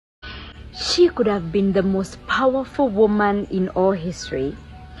She could have been the most powerful woman in all history,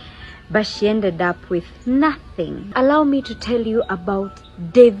 but she ended up with nothing. Allow me to tell you about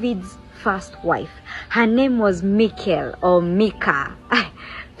David's first wife. Her name was Michal or Mika,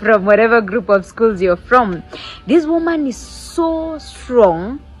 from whatever group of schools you're from. This woman is so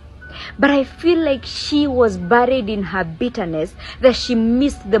strong, but I feel like she was buried in her bitterness that she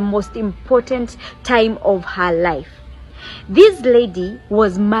missed the most important time of her life. This lady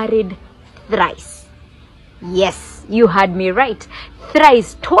was married thrice. Yes, you heard me right.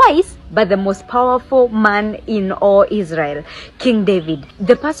 Thrice, twice, but the most powerful man in all Israel, King David.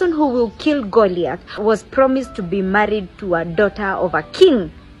 The person who will kill Goliath was promised to be married to a daughter of a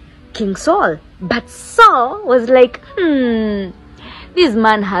king, King Saul. But Saul was like, this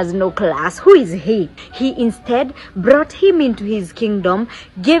man has no class. Who is he? He instead brought him into his kingdom,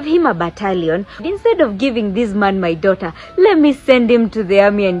 gave him a battalion. Instead of giving this man my daughter, let me send him to the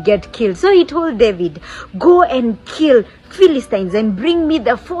army and get killed. So he told David, go and kill Philistines and bring me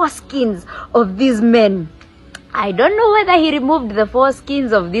the foreskins of these men. I don't know whether he removed the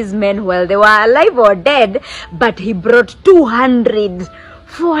foreskins of these men while they were alive or dead, but he brought 200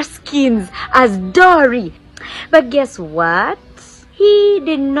 foreskins as dowry. But guess what? He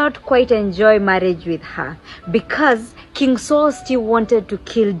did not quite enjoy marriage with her because King Saul still wanted to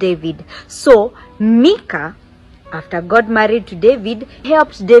kill David. So Mika, after got married to David,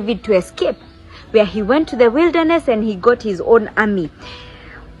 helped David to escape, where he went to the wilderness and he got his own army.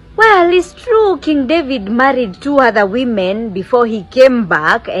 Well, it's true, King David married 2 other women before he came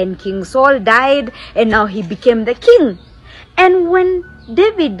back, and King Saul died, and now he became the king. And when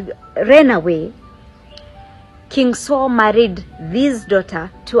David ran away, King Saul married this daughter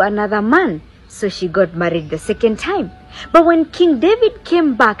to another man, so she got married the second time. But when King David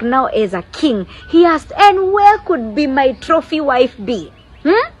came back now as a king, he asked, and where could be my trophy wife be?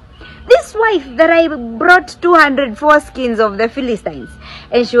 This wife that I brought 200 foreskins of the Philistines,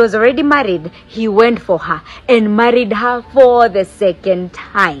 and she was already married. He went for her and married her for the second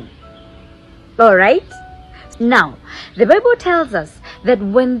time. All right? Now, the Bible tells us that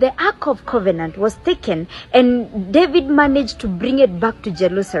when the Ark of Covenant was taken and David managed to bring it back to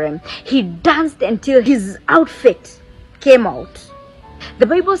Jerusalem, he danced until his outfit came out. The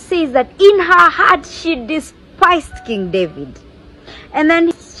Bible says that in her heart she despised King David. And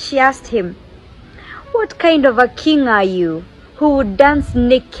then she asked him, what kind of a king are you who would dance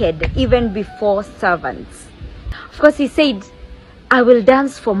naked even before servants? Of course, he said, I will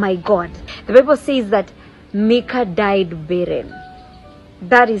dance for my God. The Bible says that Mika died barren.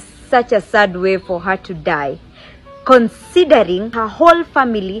 That is such a sad way for her to die, considering her whole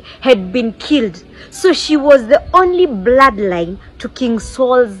family had been killed. So she was the only bloodline to King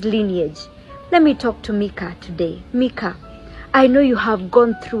Saul's lineage. Let me talk to Mika today. Mika, I know you have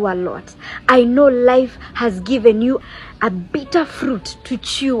gone through a lot. I know life has given you a bitter fruit to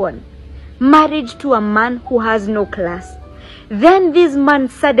chew on. Married to a man who has no class. Then this man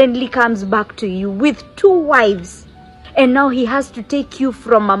suddenly comes back to you with 2 wives. And now he has to take you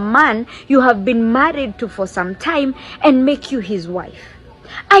from a man you have been married to for some time and make you his wife.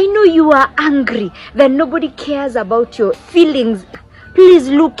 I know you are angry that nobody cares about your feelings. Please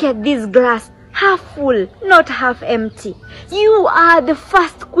look at this glass, half full, not half empty. You are the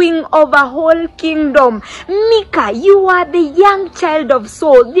first queen of a whole kingdom. Mika, you are the young child of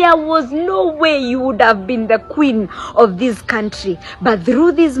Saul. There was no way you would have been the queen of this country. But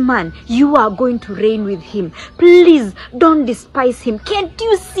through this man, you are going to reign with him. Please don't despise him. Can't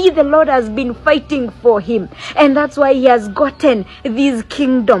you see the Lord has been fighting for him? And that's why he has gotten this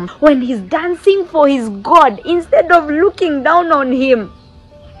kingdom. When he's dancing for his God, instead of looking down on him,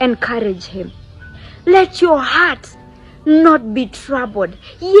 encourage him. Let your heart not be troubled.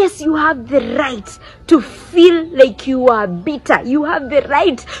 Yes, you have the right to feel like you are bitter. You have the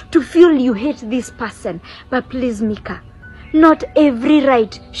right to feel you hate this person. But please, Mika, not every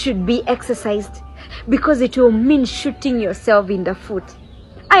right should be exercised, because it will mean shooting yourself in the foot.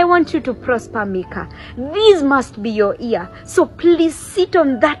 I want you to prosper, Mika. This must be your year. So please sit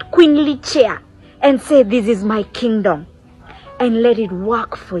on that queenly chair and say, this is my kingdom, and let it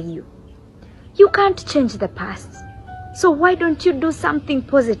work for you. You can't change the past. So why don't you do something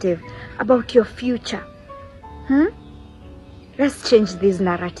positive about your future? Let's change this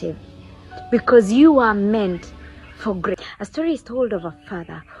narrative, because you are meant for great. A story is told of a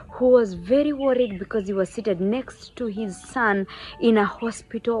father who was very worried because he was seated next to his son in a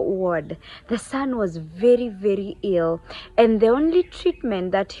hospital ward. The son was very, very ill, and the only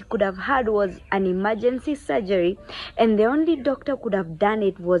treatment that he could have had was an emergency surgery, and the only doctor could have done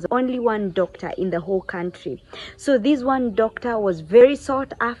it was only one doctor in the whole country. So this one doctor was very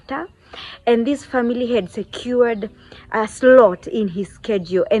sought after, and this family had secured a slot in his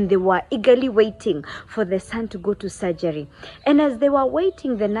schedule, and they were eagerly waiting for the son to go to surgery. And as they were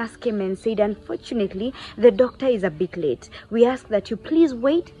waiting, the nurse came and said, unfortunately, the doctor is a bit late. We ask that you please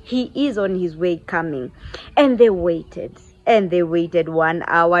wait. He is on his way coming. And they waited. And they waited 1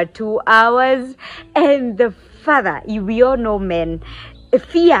 hour, 2 hours. And the father, we all know men,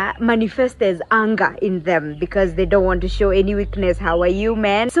 fear manifests as anger in them because they don't want to show any weakness. How are you,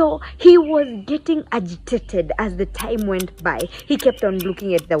 man? So he was getting agitated as the time went by. He kept on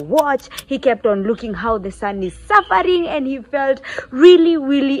looking at the watch. He kept on looking how the son is suffering, and he felt really,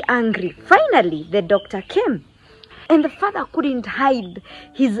 really angry. Finally, the doctor came. And the father couldn't hide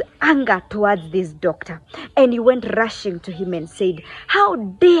his anger towards this doctor. And he went rushing to him and said, how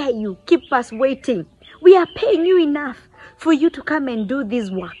dare you keep us waiting? We are paying you enough for you to come and do this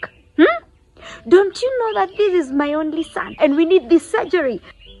work. Don't you know that this is my only son and we need this surgery?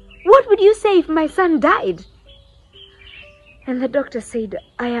 What would you say if my son died? And the doctor said,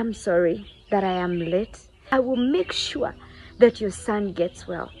 I am sorry that I am late. I will make sure that your son gets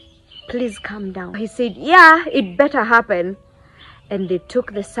well. Please calm down. He said, yeah, it better happen. And they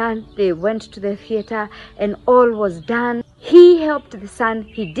took the son, they went to the theater, and all was done. He helped the son,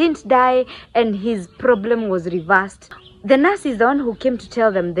 he didn't die, and his problem was reversed. The nurse is the one who came to tell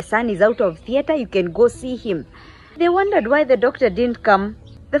them the son is out of theater, you can go see him. They wondered why the doctor didn't come.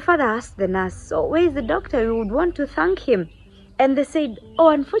 The father asked the nurse, so where is the doctor? We would want to thank him. And they said, oh,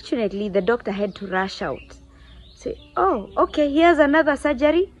 unfortunately, the doctor had to rush out. Say, oh, okay, here's another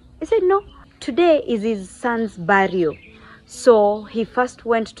surgery. He said, no, today is his son's burial. So he first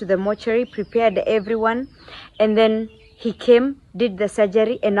went to the mortuary, prepared everyone, and then he came, did the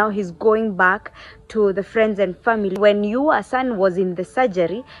surgery, and now he's going back to the friends and family. When your son was in the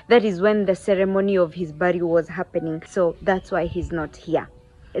surgery, that is when the ceremony of his burial was happening. So that's why he's not here.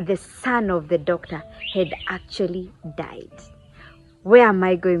 The son of the doctor had actually died. Where am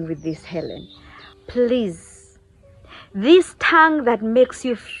I going with this, Helen? Please, this tongue that makes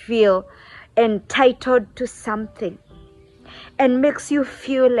you feel entitled to something and makes you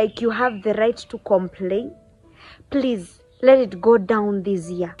feel like you have the right to complain, please let it go down this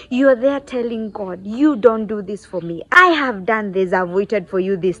year. You're there telling God, you don't do this for me. I have done this. I've waited for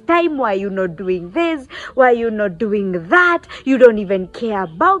you this time. Why are you not doing this? Why are you not doing that? You don't even care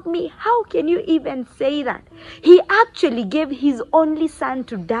about me. How can you even say that? He actually gave his only son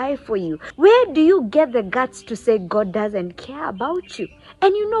to die for you. Where do you get the guts to say God doesn't care about you?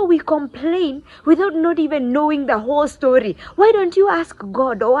 And you know, we complain without not even knowing the whole story. Why don't you ask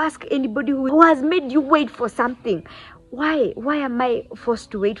God or ask anybody who has made you wait for something? Why am I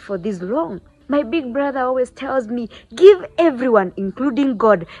forced to wait for this long? My big brother always tells me, give everyone, including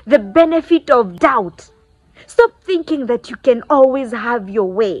God, the benefit of doubt. Stop thinking that you can always have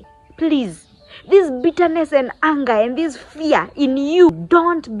your way. Please, this bitterness and anger and this fear in you,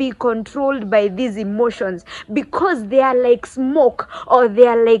 don't be controlled by these emotions because they are like smoke or they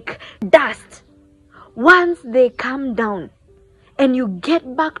are like dust. Once they calm down and you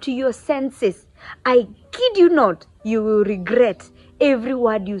get back to your senses, I kid you not, you will regret every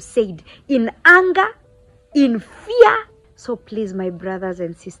word you said in anger, in fear. So please, my brothers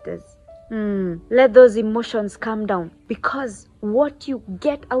and sisters, let those emotions calm down, because what you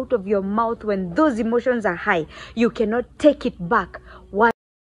get out of your mouth when those emotions are high, you cannot take it back.